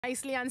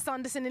It's Leanne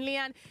Sanderson, and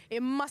Leanne,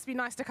 it must be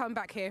nice to come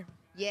back here.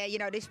 Yeah, you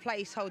know, this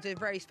place holds a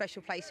very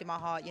special place in my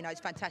heart. You know, it's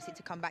fantastic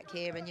to come back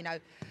here and, you know,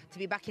 to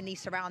be back in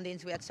these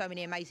surroundings. We had so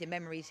many amazing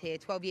memories here.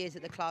 12 years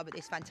at the club, at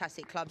this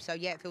fantastic club. So,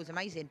 yeah, it feels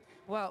amazing.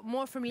 Well,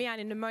 more from Leanne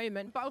in a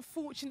moment. But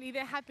unfortunately,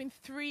 there have been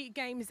 3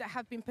 games that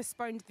have been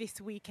postponed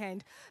this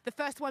weekend. The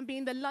first one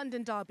being the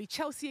London derby,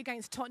 Chelsea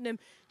against Tottenham,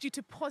 due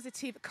to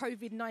positive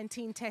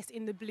COVID-19 tests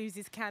in the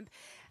Blues' camp.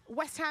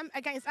 West Ham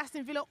against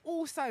Aston Villa,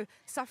 also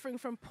suffering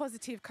from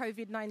positive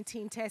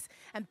COVID-19 tests.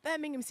 And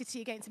Birmingham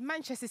City against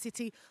Manchester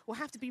City will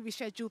have to be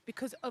rescheduled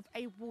because of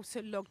a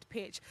waterlogged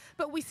pitch.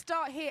 But we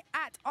start here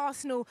at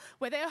Arsenal,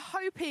 where they're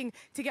hoping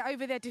to get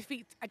over their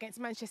defeat against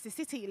Manchester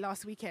City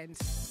last weekend.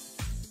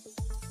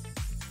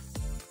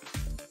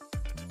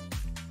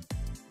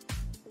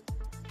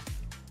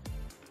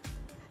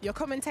 Your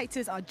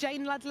commentators are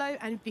Jane Ludlow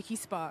and Vicky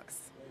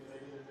Sparks.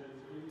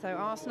 So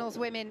Arsenal's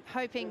women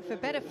hoping for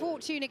better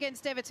fortune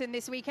against Everton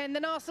this weekend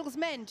than Arsenal's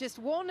men. Just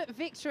 1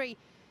 victory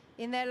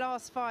in their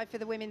last 5 for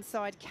the women's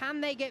side. Can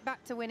they get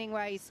back to winning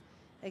ways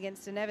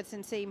against an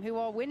Everton team who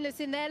are winless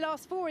in their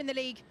last 4 in the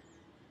league?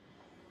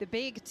 The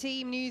big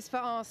team news for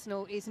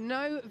Arsenal is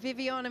no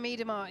Vivianne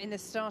Miedema in the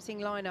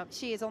starting lineup.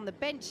 She is on the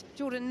bench.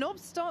 Jordan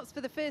Nobbs starts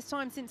for the first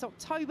time since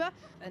October,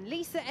 and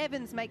Lisa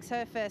Evans makes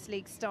her first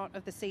league start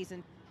of the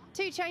season.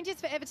 2 changes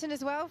for Everton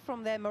as well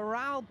from their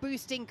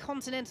morale-boosting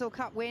Continental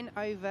Cup win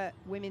over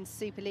Women's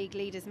Super League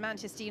leaders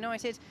Manchester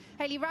United.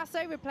 Hayley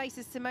Raso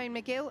replaces Simone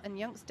McGill, and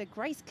youngster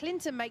Grace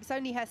Clinton makes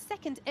only her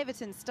 2nd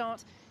Everton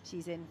start.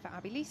 She's in for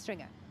Abby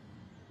Lee-Stringer.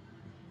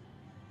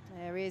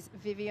 There is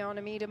Vivianne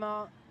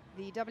Miedema,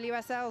 the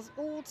WSL's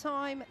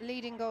all-time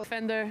leading goal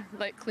defender.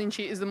 Like, clean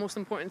sheet is the most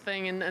important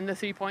thing, and the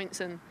 3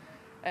 points, and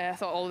I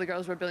thought all the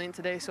girls were brilliant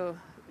today, so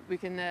we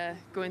can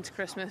go into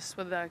Christmas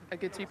with a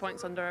good 3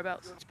 points under our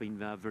belts. It's been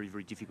very,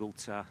 very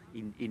difficult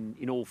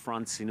in all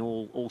fronts, in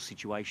all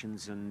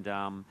situations, and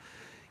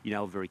you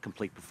know, a very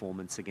complete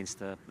performance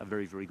against a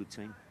very, very good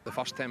team. The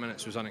first 10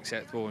 minutes was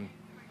unacceptable,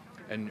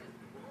 and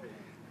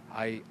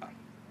I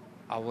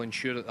will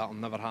ensure that will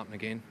never happen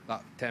again,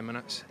 that 10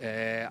 minutes.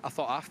 I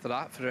thought after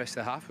that, for the rest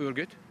of the half, we were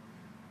good.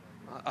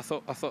 I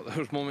thought there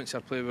was moments our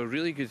play were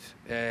really good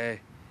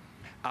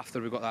after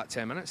we got that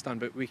 10 minutes done,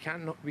 but we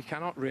cannot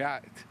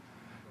react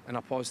in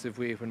a positive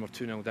way when we're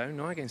 2-0 down,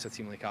 not against a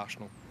team like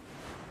Arsenal.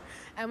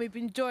 And we've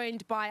been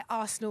joined by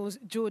Arsenal's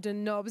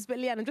Jordan Nobbs. But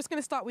Leanne, I'm just going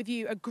to start with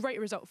you. A great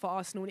result for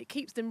Arsenal, and it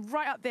keeps them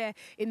right up there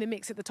in the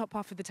mix at the top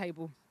half of the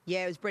table.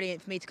 Yeah, it was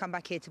brilliant for me to come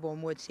back here to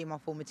Bournemouth, see my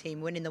former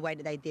team winning the way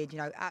that they did. You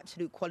know,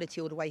 absolute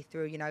quality all the way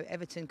through. You know,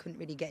 Everton couldn't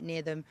really get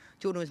near them.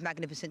 Jordan was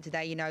magnificent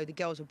today. You know, the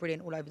girls were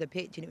brilliant all over the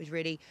pitch, and it was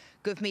really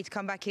good for me to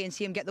come back here and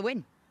see them get the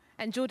win.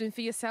 And Jordan, for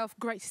yourself,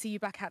 great to see you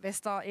back out there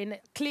starting.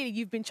 Clearly,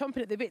 you've been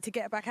chomping at the bit to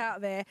get back out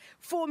there.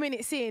 4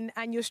 minutes in,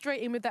 and you're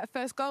straight in with that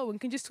first goal.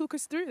 And can you just talk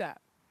us through that?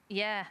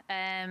 Yeah,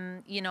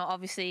 you know,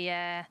 obviously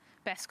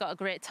Beth's got a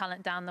great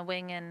talent down the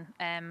wing,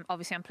 and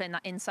obviously I'm playing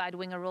that inside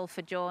winger role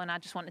for Jo, and I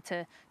just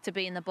wanted to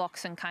be in the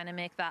box and kind of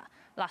make that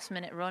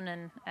last-minute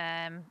run,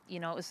 and you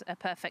know, it was a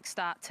perfect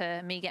start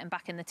to me getting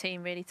back in the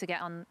team, really, to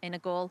get on in a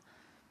goal.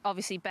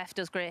 Obviously, Beth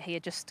does great here,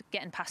 just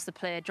getting past the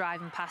player,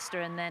 driving past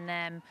her, and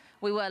then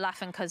we were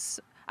laughing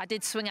because I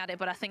did swing at it,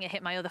 but I think it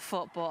hit my other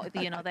foot, but,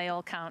 you know, they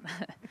all count.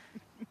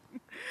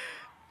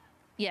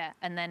 Yeah,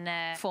 and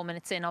then 4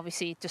 minutes in,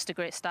 obviously, just a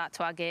great start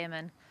to our game,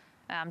 and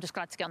I'm just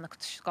glad to get on the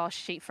score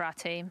sheet for our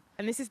team.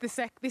 And this is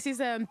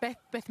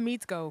Beth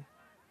Mead's goal.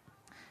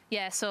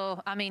 Yeah,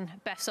 so, I mean,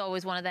 Beth's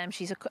always one of them.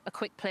 She's a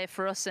quick play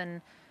for us, and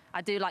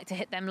I do like to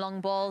hit them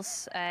long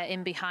balls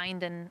in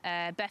behind, and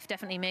Beth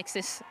definitely makes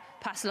this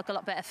pass look a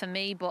lot better for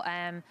me, but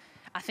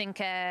I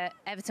think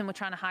Everton were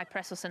trying to high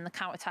press us and the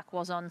counter-attack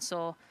was on,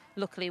 so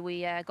luckily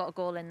we got a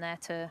goal in there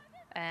to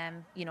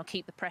you know,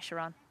 keep the pressure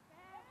on.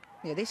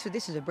 Yeah, this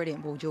is a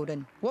brilliant ball,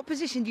 Jordan. What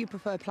position do you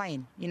prefer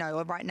playing? You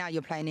know, right now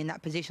you're playing in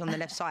that position on the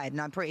left side,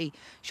 and I'm pretty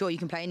sure you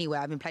can play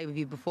anywhere. I've been playing with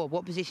you before.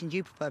 What position do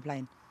you prefer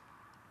playing?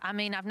 I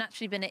mean, I've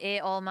naturally been at 8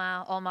 all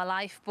my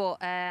life,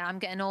 but I'm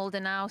getting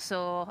older now,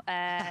 so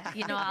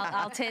you know,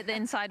 I'll take the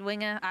inside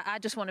winger. I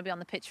just want to be on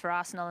the pitch for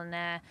Arsenal,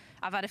 and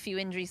I've had a few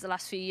injuries the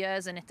last few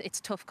years, and it's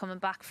tough coming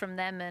back from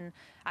them, and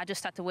I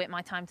just had to wait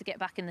my time to get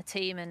back in the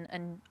team,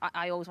 and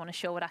I always want to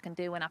show what I can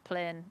do when I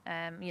play,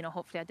 and you know,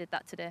 hopefully I did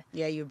that today.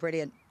 Yeah, you were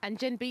brilliant. And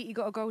Jen Beattie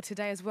got a goal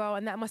today as well,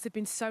 and that must have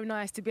been so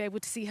nice to be able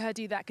to see her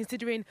do that,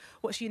 considering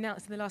what she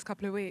announced in the last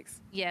couple of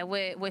weeks. Yeah,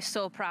 we're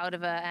so proud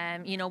of her.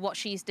 You know, what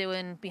she's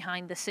doing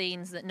behind the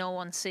scenes that no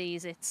one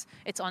sees, it's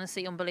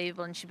honestly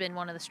unbelievable, and she's been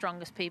one of the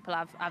strongest people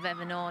I've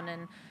ever known,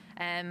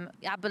 and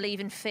I believe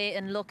in fate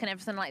and luck and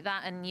everything like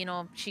that, and you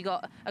know, she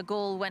got a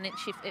goal when it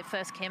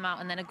first came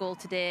out, and then a goal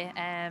today,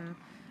 and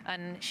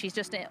she's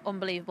just an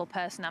unbelievable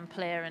person and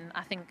player, and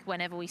I think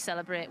whenever we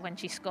celebrate when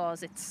she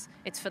scores,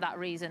 it's for that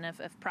reason of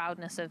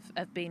proudness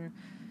of being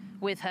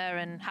with her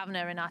and having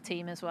her in our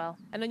team as well.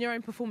 And on your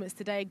own performance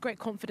today, great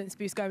confidence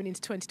boost going into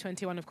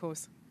 2021, of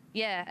course.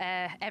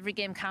 Yeah, every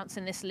game counts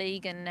in this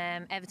league, and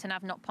Everton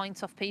have knocked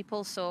points off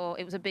people, so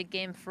it was a big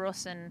game for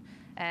us, and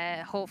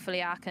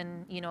hopefully I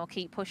can,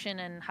 keep pushing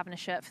and having a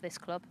shirt for this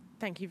club.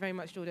 Thank you very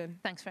much, Jordan.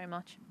 Thanks very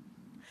much.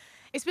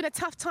 It's been a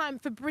tough time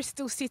for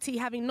Bristol City,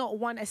 having not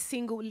won a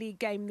single league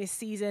game this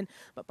season.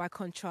 But by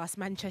contrast,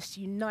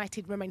 Manchester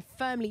United remain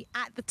firmly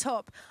at the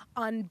top,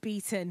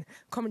 unbeaten.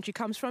 Commentary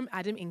comes from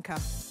Adam Inca.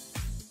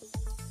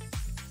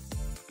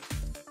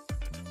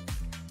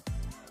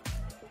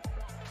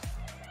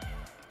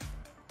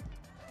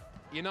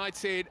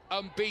 United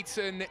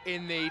unbeaten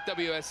in the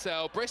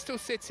WSL. Bristol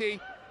City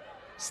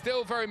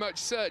still very much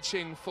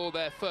searching for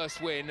their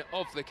first win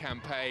of the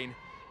campaign.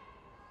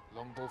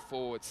 Long ball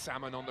forward,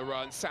 Salmon on the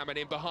run, Salmon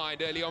in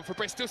behind early on for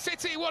Bristol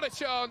City, what a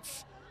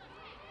chance!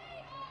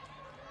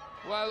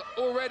 Well,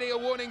 already a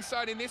warning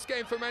sign in this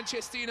game for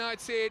Manchester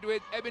United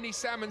with Ebony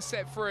Salmon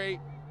set free.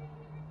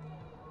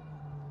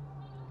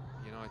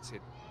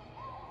 United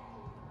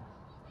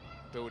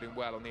building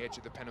well on the edge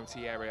of the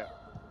penalty area.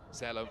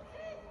 Zellum,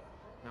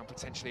 now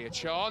potentially a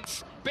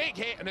chance. Big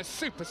hit and a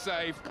super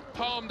save,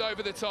 palmed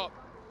over the top.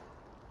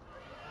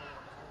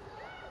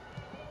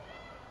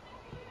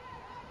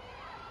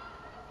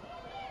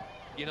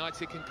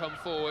 United can come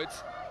forward.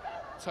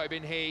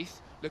 Tobin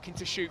Heath looking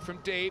to shoot from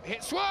deep.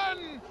 Hits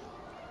one!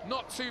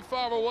 Not too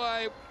far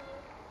away.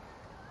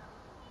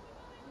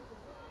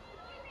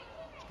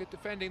 Good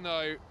defending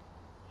though.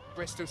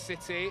 Bristol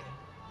City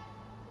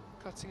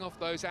cutting off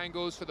those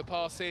angles for the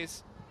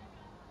passes.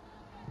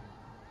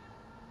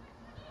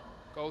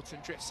 Galton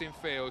drifts in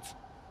field,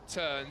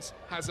 turns,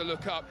 has a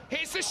look up,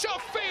 hits the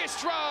shot, fierce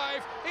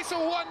drive. It's a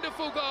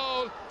wonderful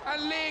goal,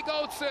 and Leah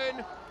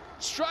Galton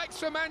strikes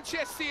for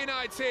Manchester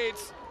United.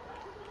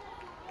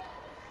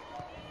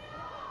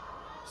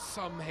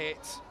 Some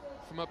hit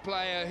from a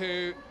player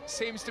who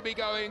seems to be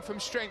going from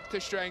strength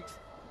to strength.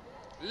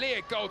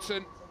 Leah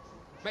Galton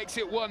makes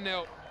it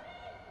 1-0.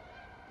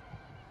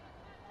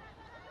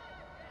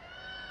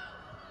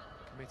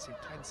 Committing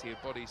plenty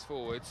of bodies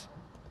forwards.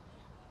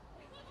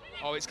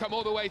 Oh, it's come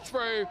all the way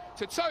through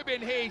to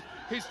Tobin Heath,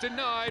 who's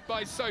denied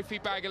by Sophie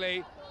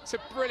Bagley. It's a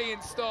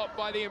brilliant stop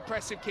by the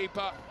impressive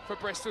keeper for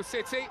Bristol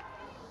City.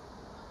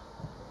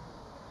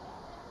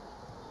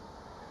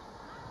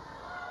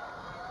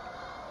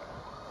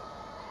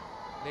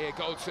 Leah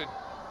Galton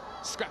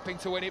scrapping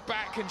to win it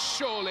back, and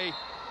surely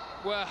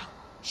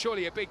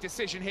a big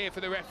decision here for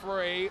the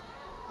referee.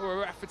 Or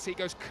Rafferty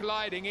goes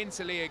colliding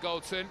into Leah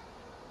Galton.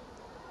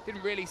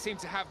 Didn't really seem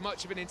to have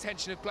much of an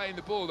intention of playing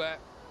the ball there.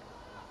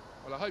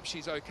 Well, I hope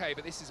she's okay,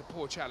 but this is a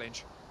poor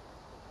challenge.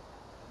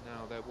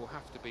 Now there will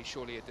have to be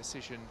surely a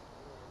decision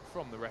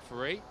from the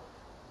referee,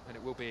 and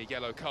it will be a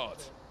yellow card.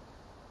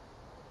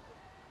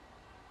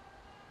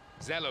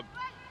 Zellum.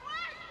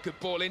 Good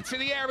ball into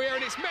the area,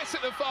 and it's met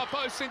at the far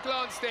post and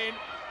glanced in.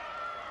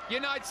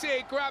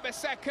 United grab a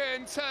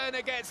second,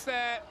 Turner gets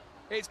there.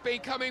 It's been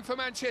coming for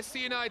Manchester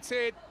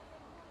United.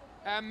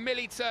 And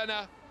Millie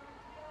Turner,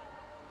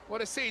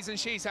 what a season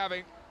she's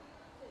having.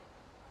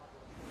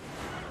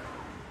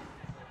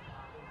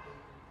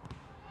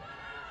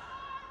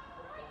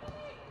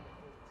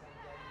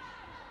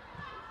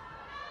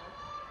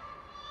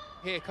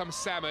 Here comes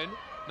Salmon.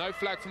 No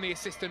flag from the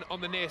assistant on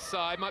the near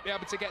side. Might be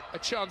able to get a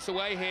chance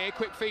away here.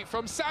 Quick feet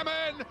from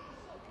Salmon.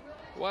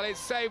 Well,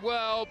 it's saved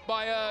well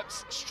by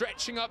Earps,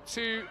 stretching up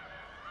to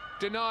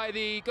deny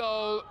the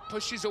goal.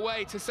 Pushes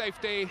away to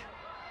safety.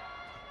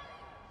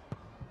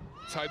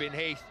 Tobin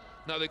Heath,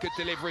 another good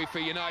delivery for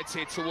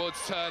United towards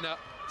Turner.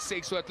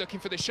 Sigsworth looking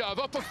for the shove,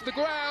 up off the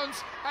ground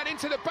and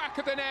into the back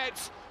of the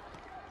net.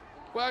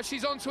 Well,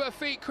 she's onto her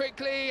feet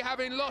quickly,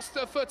 having lost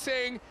her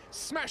footing,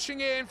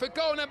 smashing in for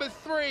goal number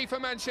 3 for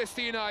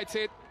Manchester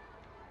United.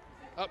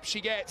 Up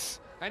she gets,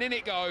 and in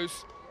it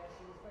goes.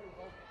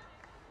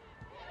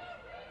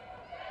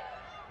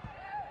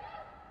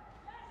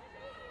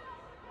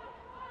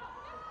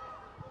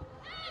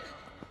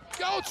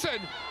 Galton!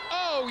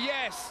 Oh,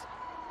 yes!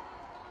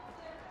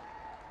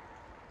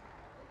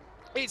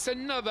 It's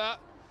another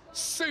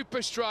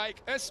super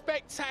strike, a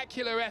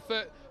spectacular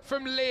effort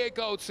from Leah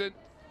Galton.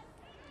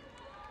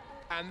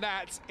 And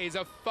that is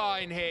a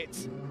fine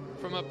hit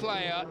from a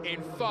player in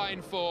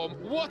fine form.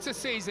 What a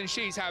season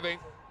she's having.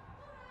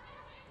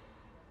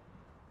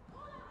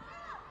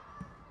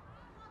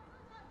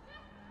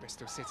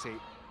 Bristol City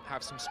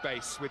have some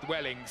space with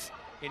Wellings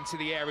into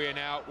the area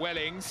now.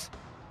 Wellings,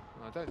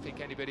 well, I don't think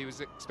anybody was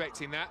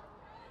expecting that.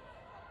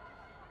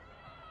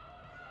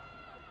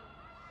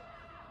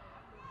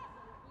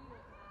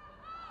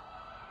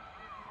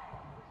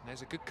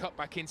 There's a good cut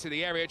back into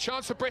the area.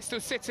 Chance for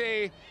Bristol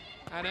City.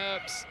 And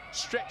Earps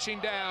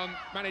stretching down,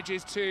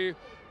 manages to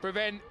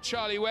prevent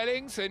Charlie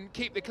Wellings and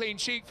keep the clean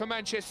sheet for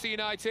Manchester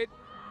United.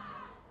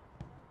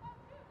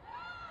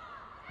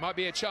 Might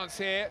be a chance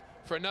here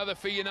for another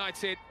for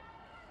United.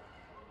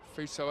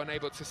 Fuso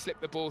unable to slip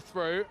the ball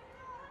through.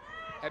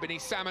 Ebony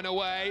Salmon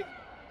away.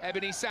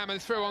 Ebony Salmon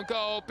through on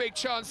goal. Big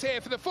chance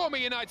here for the former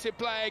United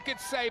player. Good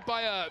save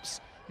by Earps.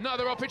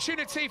 Another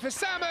opportunity for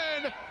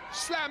Salmon.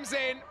 Slams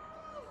in.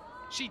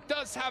 She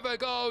does have a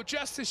goal,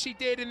 just as she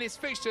did in this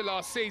fixture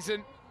last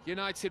season.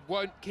 United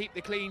won't keep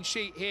the clean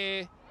sheet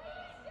here.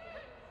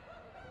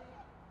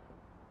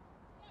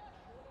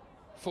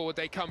 Forward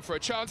they come for a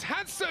chance.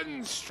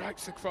 Hansen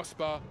strikes the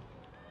crossbar.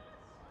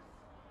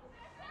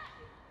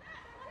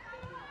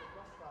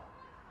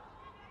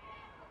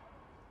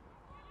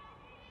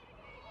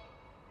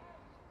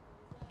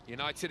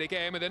 United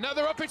again with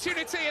another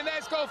opportunity, and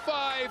there's goal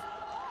 5.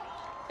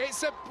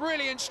 It's a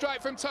brilliant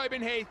strike from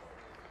Tobin Heath.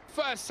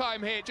 First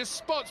time hit, just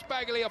spots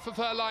Bagley off of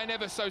her line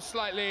ever so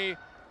slightly,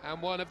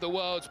 and one of the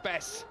world's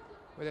best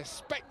with a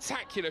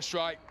spectacular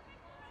strike.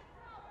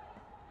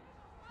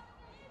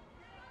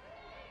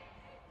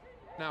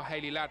 Now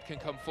Hayley Ladd can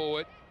come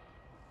forward.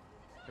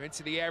 They're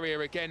into the area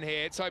again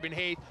here. Tobin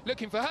Heath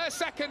looking for her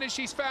second, and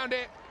she's found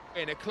it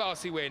in a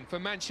classy win for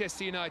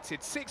Manchester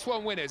United.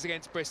 6-1 winners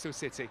against Bristol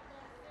City.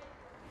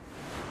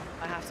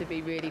 I have to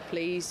be really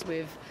pleased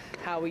with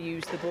how we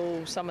used the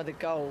ball. Some of the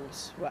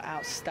goals were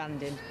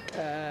outstanding,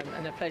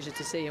 and a pleasure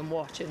to see and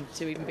watch, and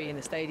to even be in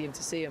the stadium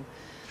to see them.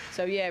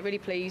 So yeah, really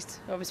pleased.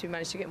 Obviously we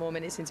managed to get more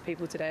minutes into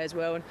people today as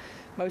well, and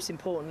most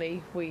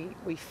importantly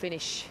we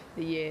finish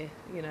the year,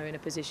 you know, in a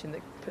position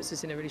that puts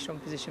us in a really strong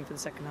position for the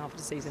second half of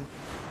the season.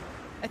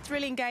 A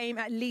thrilling game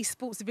at Leigh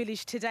Sports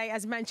Village today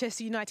as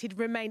Manchester United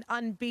remain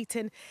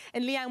unbeaten.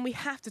 And Leanne, we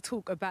have to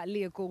talk about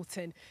Leah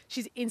Galton.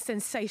 She's in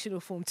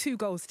sensational form, 2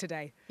 goals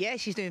today. Yeah,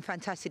 she's doing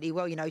fantastically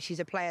well. You know, she's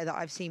a player that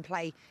I've seen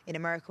play in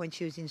America when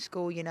she was in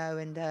school, you know,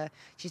 and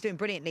she's doing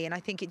brilliantly. And I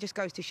think it just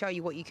goes to show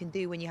you what you can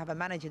do when you have a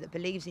manager that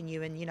believes in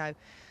you and, you know,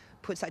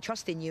 puts that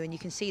trust in you, and you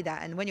can see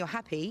that. And when you're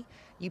happy,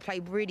 you play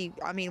really,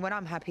 I mean, when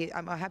I'm happy,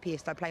 I'm my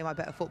happiest, I play my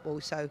better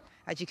football. So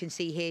as you can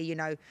see here, you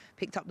know,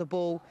 picked up the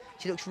ball.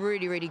 She looks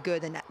really, really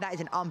good, and that is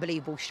an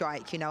unbelievable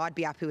strike. You know, I'd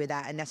be happy with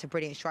that, and that's a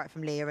brilliant strike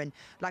from Leah. And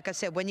like I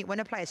said, when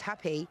a player's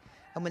happy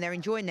and when they're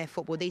enjoying their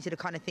football, these are the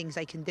kind of things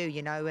they can do,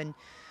 you know. And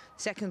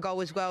second goal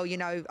as well, you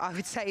know, I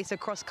would say it's a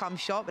cross-come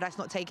shot, but that's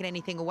not taking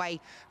anything away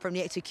from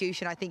the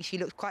execution. I think she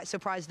looked quite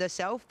surprised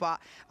herself, but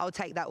I'll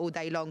take that all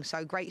day long.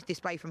 So great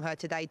display from her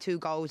today, 2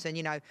 goals. And,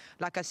 you know,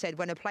 like I said,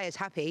 when a player's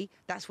happy,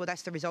 that's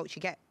the result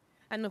you get.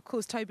 And of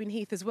course, Tobin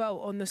Heath as well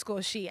on the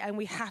score sheet. And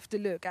we have to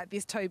look at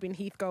this Tobin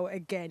Heath goal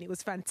again. It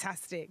was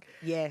fantastic.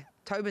 Yeah,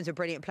 Tobin's a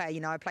brilliant player. You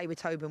know, I played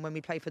with Tobin when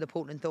we played for the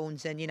Portland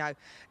Thorns, and, you know,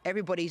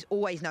 everybody's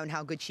always known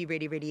how good she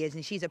really, really is.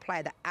 And she's a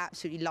player that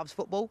absolutely loves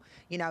football,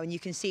 you know, and you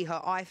can see her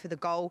eye for the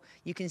goal.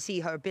 You can see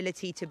her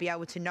ability to be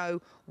able to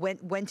know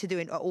when to do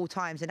it at all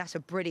times. And that's a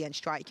brilliant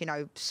strike, you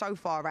know, so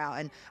far out.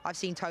 And I've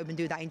seen Tobin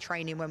do that in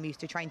training when we used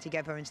to train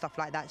together and stuff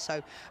like that.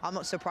 So I'm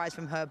not surprised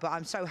from her, but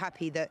I'm so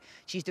happy that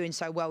she's doing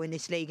so well in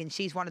this league. And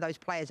she's one of those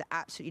players that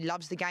absolutely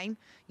loves the game,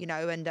 you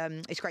know, and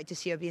it's great to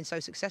see her being so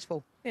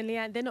successful. And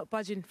Leanne, they're not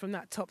budging from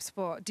that top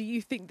spot. Do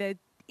you think they're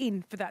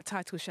in for that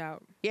title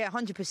shout? Yeah,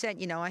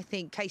 100%. You know, I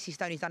think Casey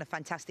Stoney's done a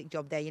fantastic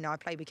job there. You know, I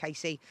played with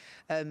Casey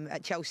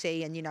at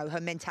Chelsea, and, you know, her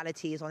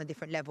mentality is on a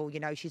different level. You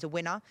know, she's a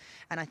winner,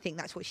 and I think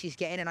that's what she's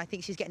getting. And I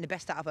think she's getting the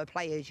best out of her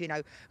players. You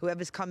know,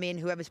 whoever's come in,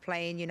 whoever's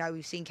playing, you know,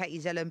 we've seen Katie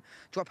Zellum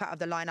drop out of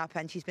the lineup,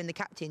 and she's been the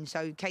captain.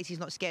 So Casey's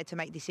not scared to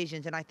make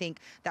decisions, and I think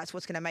that's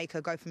what's going to make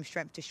her go from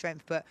strength to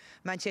strength. But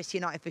Manchester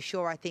United, for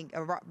sure, I think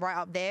are right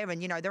up there.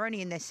 And, you know, they're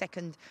only in their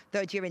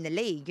third year in the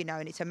league, you know,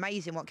 and it's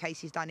amazing what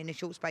Casey's done in a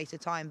short space of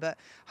time. But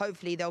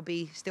hopefully they'll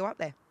be still up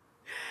there.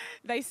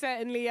 They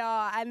certainly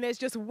are, and there's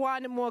just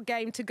one more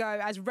game to go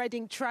as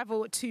Reading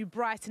travel to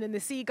Brighton, and the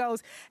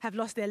Seagulls have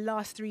lost their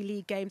last 3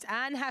 league games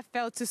and have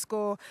failed to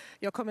score.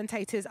 Your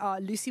commentators are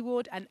Lucy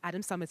Ward and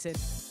Adam Summerton.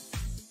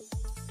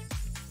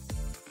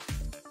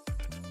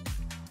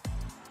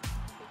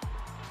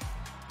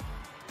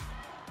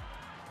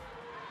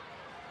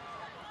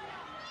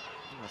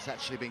 That's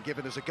actually been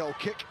given as a goal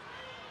kick.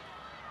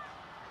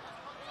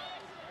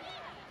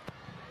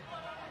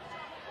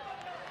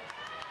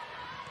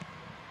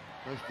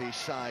 Both these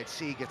sides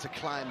eager to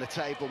climb the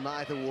table.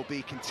 Neither will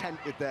be content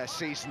with their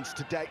seasons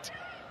to date.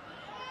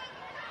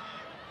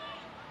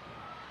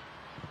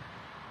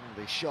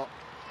 And the shot,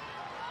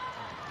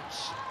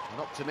 it's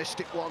an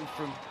optimistic one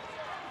from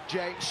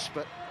James,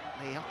 but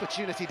the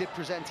opportunity did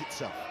present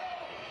itself.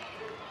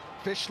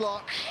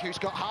 Fishlock, who's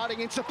got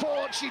Harding in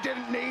support, she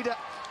didn't need it.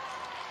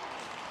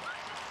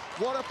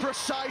 What a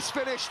precise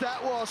finish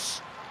that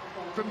was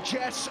from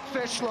Jess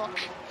Fishlock.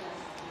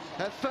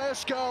 Her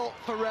first goal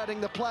for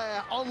Reading, the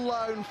player on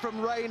loan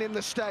from Reign in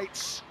the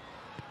States.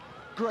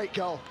 Great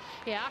goal.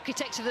 Yeah,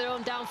 architects of their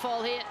own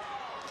downfall here.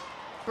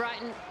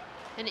 Brighton,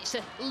 and it's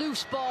a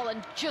loose ball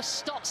and just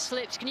stops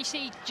slips. Can you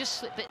see just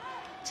slip it?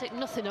 Take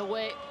nothing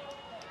away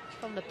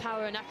from the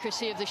power and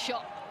accuracy of the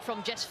shot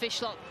from Jess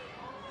Fishlock.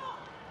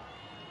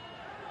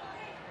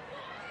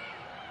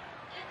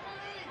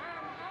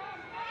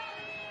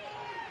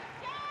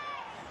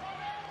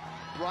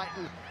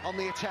 Brighton on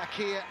the attack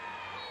here.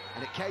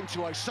 And it came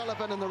to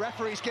O'Sullivan, and the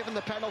referee's given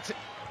the penalty.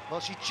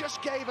 Well, she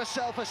just gave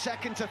herself a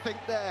second to think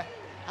there,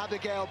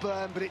 Abigail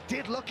Byrne, but it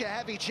did look a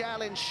heavy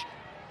challenge.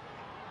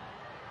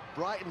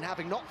 Brighton,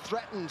 having not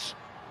threatened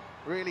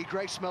really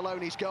Grace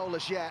Maloney's goal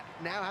as yet,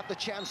 now have the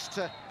chance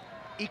to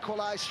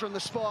equalise from the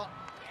spot.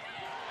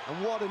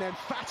 And what an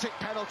emphatic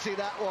penalty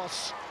that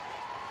was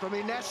from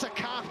Inessa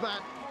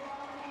Kaufman.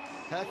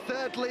 Her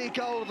third league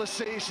goal of the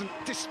season,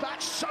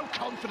 dispatched so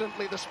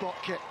confidently, the spot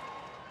kick.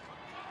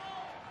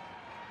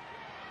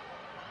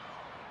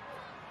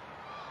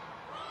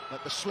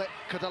 But the slip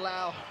could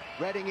allow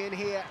Reading in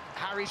here.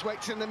 Harries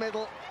waits in the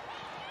middle.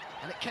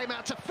 And it came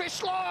out to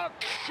Fishlock,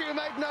 who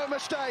made no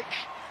mistake.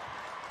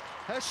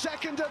 Her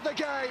second of the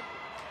game.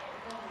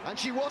 And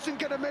she wasn't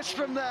going to miss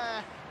from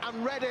there.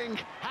 And Reading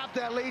have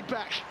their lead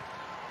back.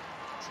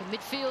 So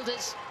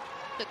midfielders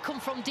that come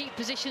from deep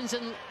positions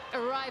and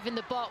arrive in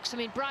the box. I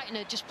mean, Brighton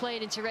are just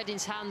playing into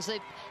Reading's hands. They're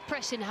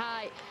pressing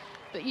high.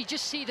 But you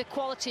just see the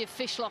quality of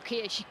Fishlock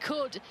here. She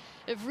could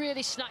have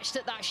really snatched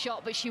at that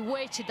shot, but she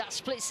waited that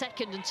split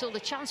second until the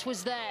chance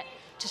was there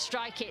to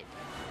strike it.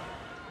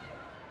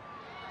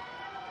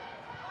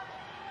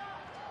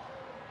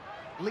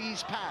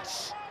 Lee's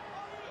pass.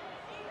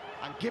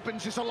 And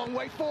Gibbons is a long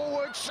way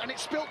forwards, and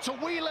it's built to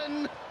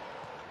Whelan.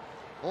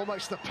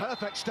 Almost the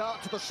perfect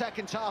start to the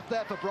second half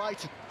there for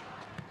Brighton.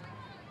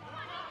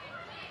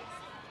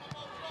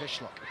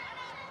 Fishlock.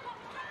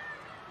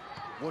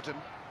 Wooden.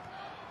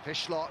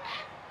 Fishlock.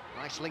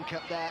 Nice link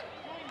up there.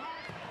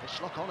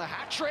 Fishlock on a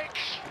hat-trick.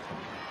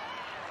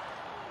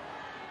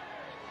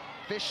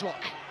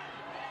 Fishlock.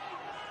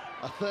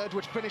 A third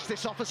would finish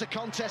this off as a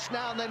contest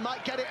now, and they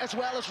might get it as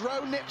well as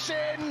Rowe nips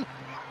in.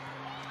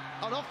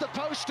 And off the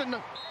post,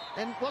 and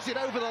was it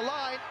over the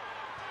line?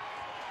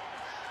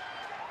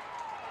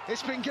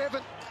 It's been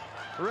given.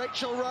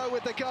 Rachel Rowe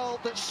with the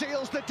goal that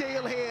seals the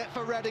deal here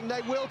for Reading.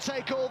 They will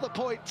take all the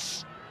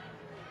points.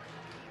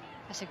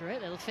 That's a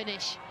great little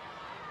finish.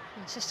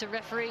 The assistant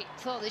referee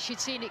thought that she'd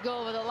seen it go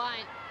over the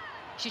line.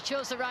 She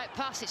chose the right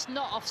pass. It's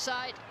not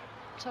offside.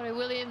 Tori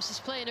Williams is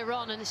playing her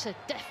on, and it's a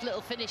deft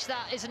little finish,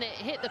 that, isn't it?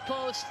 Hit the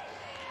post,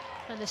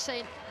 and they're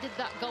saying, did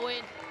that go in?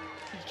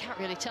 You can't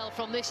really tell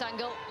from this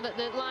angle, but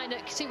the liner,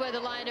 see where the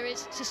liner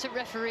is, assistant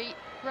referee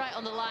right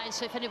on the line,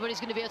 so if anybody's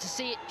going to be able to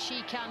see it,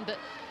 she can, but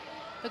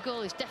the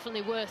goal is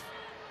definitely worth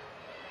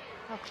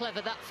how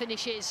clever that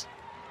finish is.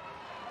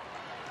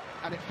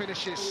 And it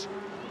finishes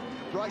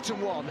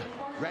Brighton 1,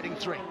 Reading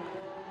 3.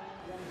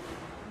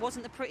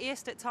 Wasn't the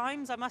prettiest at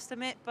times, I must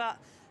admit, but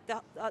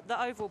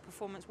the overall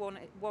performance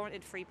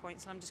warranted 3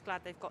 points, and I'm just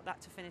glad they've got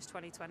that to finish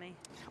 2020.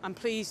 I'm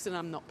pleased and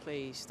I'm not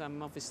pleased.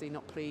 I'm obviously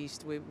not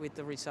pleased with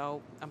the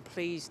result. I'm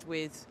pleased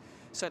with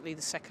certainly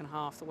the second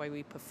half, the way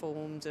we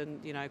performed,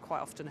 and you know,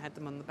 quite often had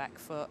them on the back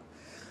foot.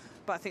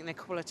 But I think their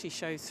quality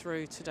showed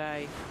through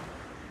today.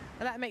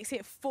 And that makes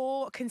it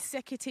 4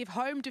 consecutive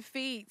home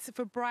defeats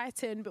for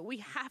Brighton, but we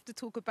have to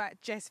talk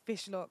about Jess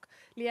Fishlock.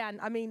 Leanne,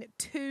 I mean,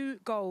 2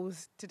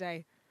 goals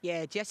today.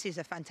 Yeah, Jess is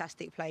a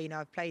fantastic player. You know,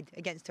 I've played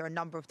against her a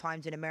number of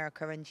times in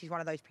America, and she's one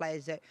of those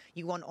players that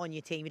you want on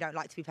your team. You don't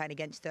like to be playing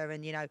against her,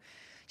 and, you know,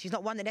 she's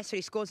not one that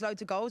necessarily scores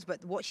loads of goals,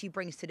 but what she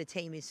brings to the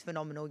team is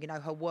phenomenal. You know,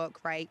 her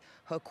work rate,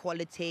 her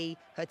quality,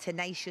 her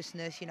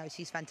tenaciousness, you know,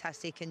 she's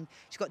fantastic. And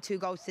she's got 2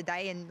 goals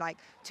today, and, like,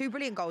 2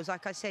 brilliant goals.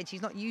 Like I said,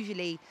 she's not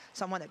usually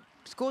someone that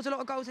scores a lot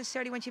of goals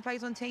necessarily when she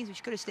plays on teams, but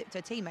she could have slipped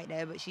her teammate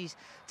there, but she's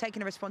taken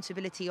the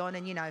responsibility on,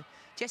 and, you know,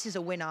 Jess is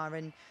a winner.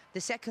 And the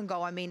second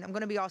goal, I mean, I'm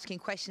going to be asking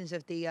questions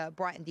of the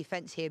Brighton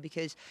defence here,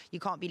 because you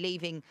can't be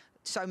leaving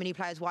so many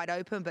players wide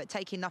open, but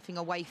taking nothing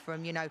away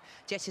from, you know,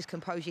 Jess's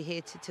composure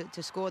here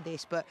to score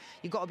this. But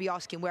you've got to be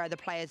asking, where are the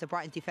players, the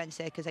Brighton defence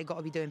there, because they've got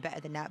to be doing better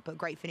than that. But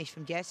great finish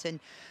from Jess, and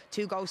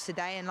 2 goals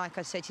today. And like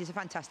I said, she's a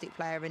fantastic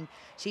player, and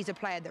she's a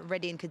player that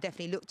Reading could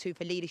definitely look to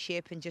for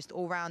leadership and just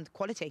all-round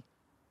quality.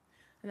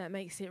 And that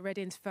makes it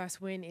Reading's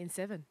first win in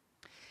 7.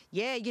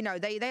 Yeah, you know,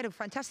 they had a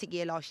fantastic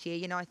year last year.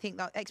 You know, I think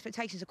that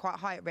expectations are quite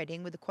high at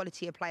Reading with the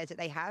quality of players that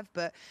they have.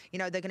 But, you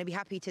know, they're going to be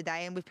happy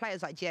today. And with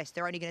players like Jess,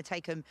 they're only going to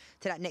take them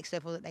to that next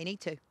level that they need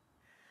to.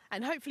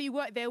 And hopefully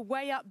work their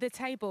way up the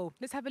table.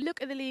 Let's have a look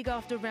at the league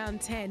after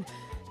round 10.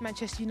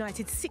 Manchester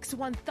United's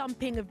 6-1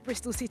 thumping of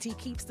Bristol City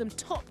keeps them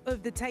top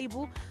of the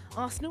table.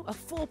 Arsenal are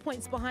 4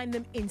 points behind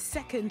them in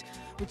second,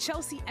 with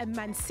Chelsea and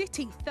Man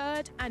City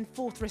 3rd and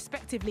 4th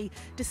respectively,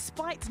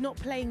 despite not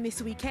playing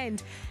this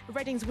weekend.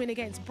 Reading's win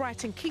against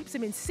Brighton keeps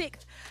them in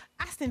 6th.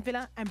 Aston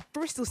Villa and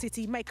Bristol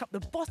City make up the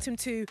bottom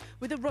 2,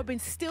 with the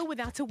Robins still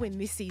without a win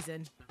this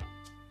season.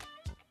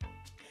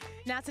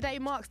 Now, today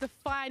marks the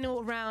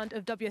final round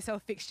of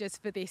WSL fixtures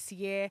for this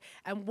year,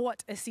 and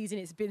what a season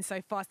it's been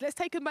so far. So let's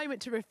take a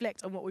moment to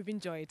reflect on what we've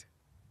enjoyed.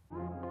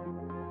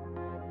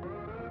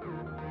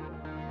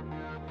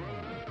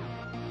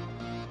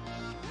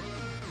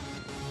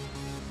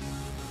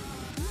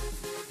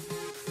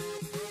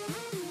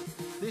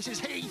 This is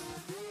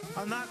Heath,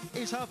 and that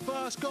is her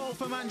first goal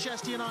for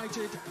Manchester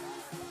United.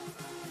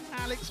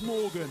 Alex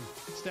Morgan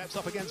steps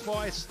up against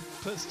Weiss,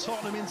 puts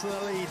Tottenham into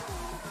the lead.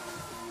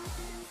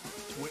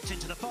 Whipped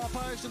into the far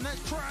post, and there's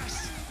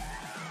Press.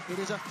 It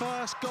is a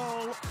first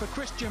goal for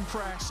Christian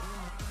Press.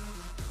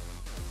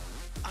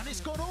 And it's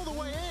gone all the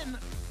way in,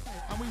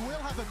 and we will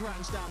have a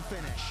grandstand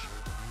finish.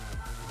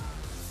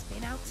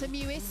 Spin out to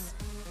Mewis.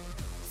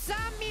 Sam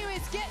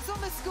Mewis gets on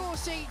the score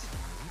sheet.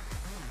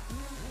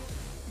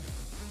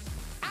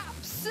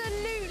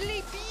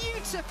 Absolutely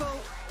beautiful beautiful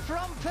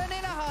from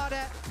Pernilla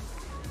Harder.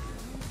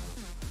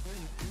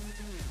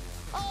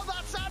 Oh,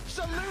 that's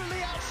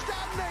absolutely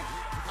outstanding.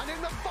 And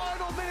in the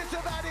final minute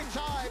of added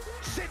time,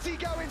 City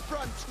go in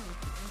front.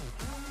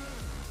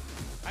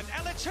 And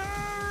Ella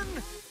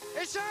Toon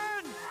is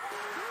in!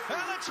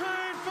 Ella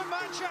Toon for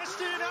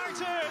Manchester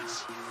United!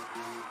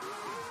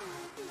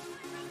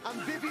 And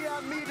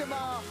Vivianne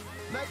Miedema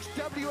makes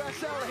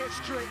WSL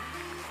history.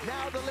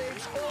 Now the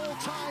league's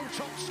all-time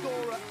top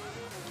scorer.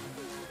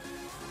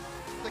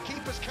 The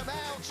keeper's come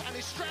out and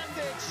is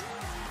stranded.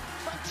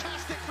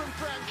 Fantastic from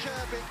Fran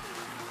Kirby.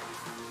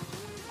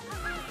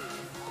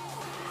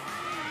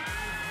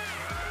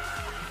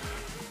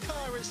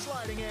 Kerr is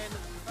sliding in,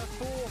 a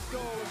 4th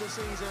goal of the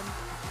season.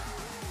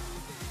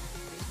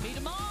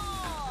 Miedema!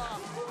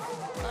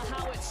 A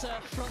howitzer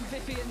from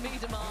Vivianne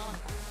Miedema.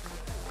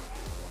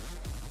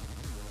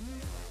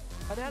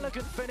 An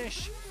elegant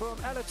finish from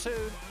Ella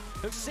Toon,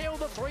 who sealed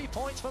the 3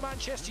 points for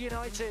Manchester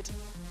United.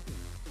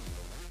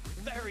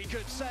 Very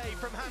good save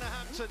from Hannah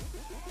Hampton.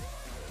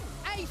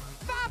 A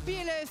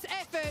fabulous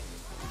effort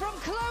from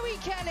Chloe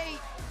Kelly.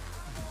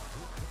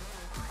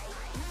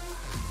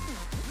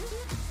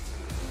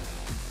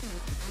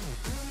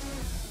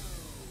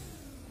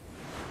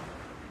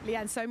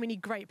 Leanne, so many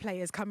great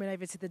players coming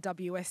over to the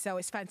WSL.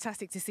 It's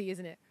fantastic to see,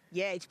 isn't it?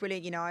 Yeah, it's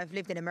brilliant. You know, I've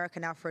lived in America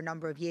now for a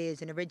number of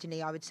years, and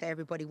originally I would say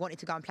everybody wanted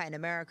to go and play in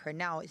America, and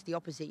now it's the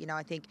opposite. You know,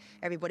 I think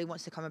everybody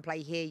wants to come and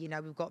play here. You know,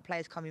 we've got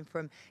players coming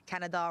from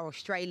Canada,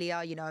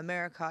 Australia, you know,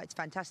 America. It's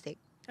fantastic.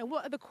 And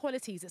what are the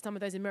qualities that some of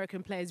those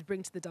American players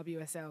bring to the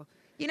WSL?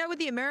 You know, with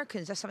the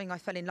Americans, that's something I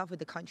fell in love with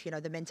the country, you know,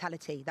 the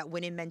mentality, that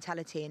winning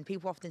mentality. And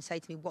people often say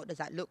to me, what does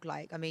that look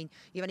like? I mean,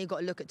 you've only got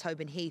to look at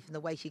Tobin Heath and the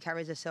way she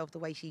carries herself, the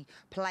way she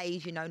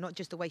plays, you know, not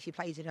just the way she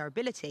plays in her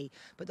ability,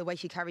 but the way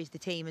she carries the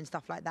team and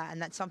stuff like that.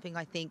 And that's something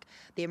I think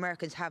the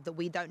Americans have that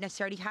we don't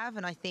necessarily have.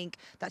 And I think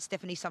that's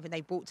definitely something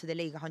they brought to the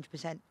league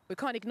 100%. We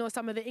can't ignore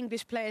some of the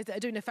English players that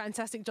are doing a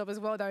fantastic job as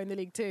well, though, in the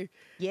league too.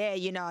 Yeah,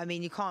 you know, I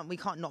mean, we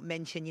can't not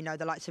mention, you know,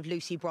 the likes of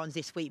Lucy Bronze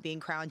this week being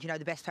crowned, you know,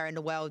 the best player in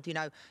the world. You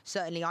know,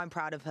 certainly I'm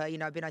proud of her. You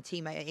know, I've been a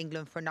teammate at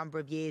England for a number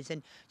of years,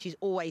 and she's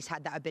always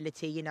had that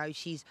ability. You know,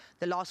 she's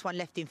the last one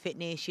left in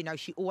fitness. You know,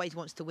 she always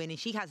wants to win, and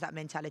she has that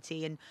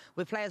mentality. And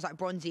with players like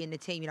Bronzy in the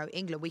team, you know,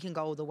 England, we can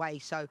go all the way.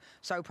 So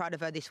proud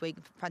of her this week.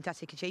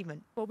 Fantastic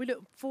achievement. Well, we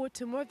look forward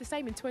to more of the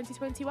same in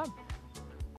 2021.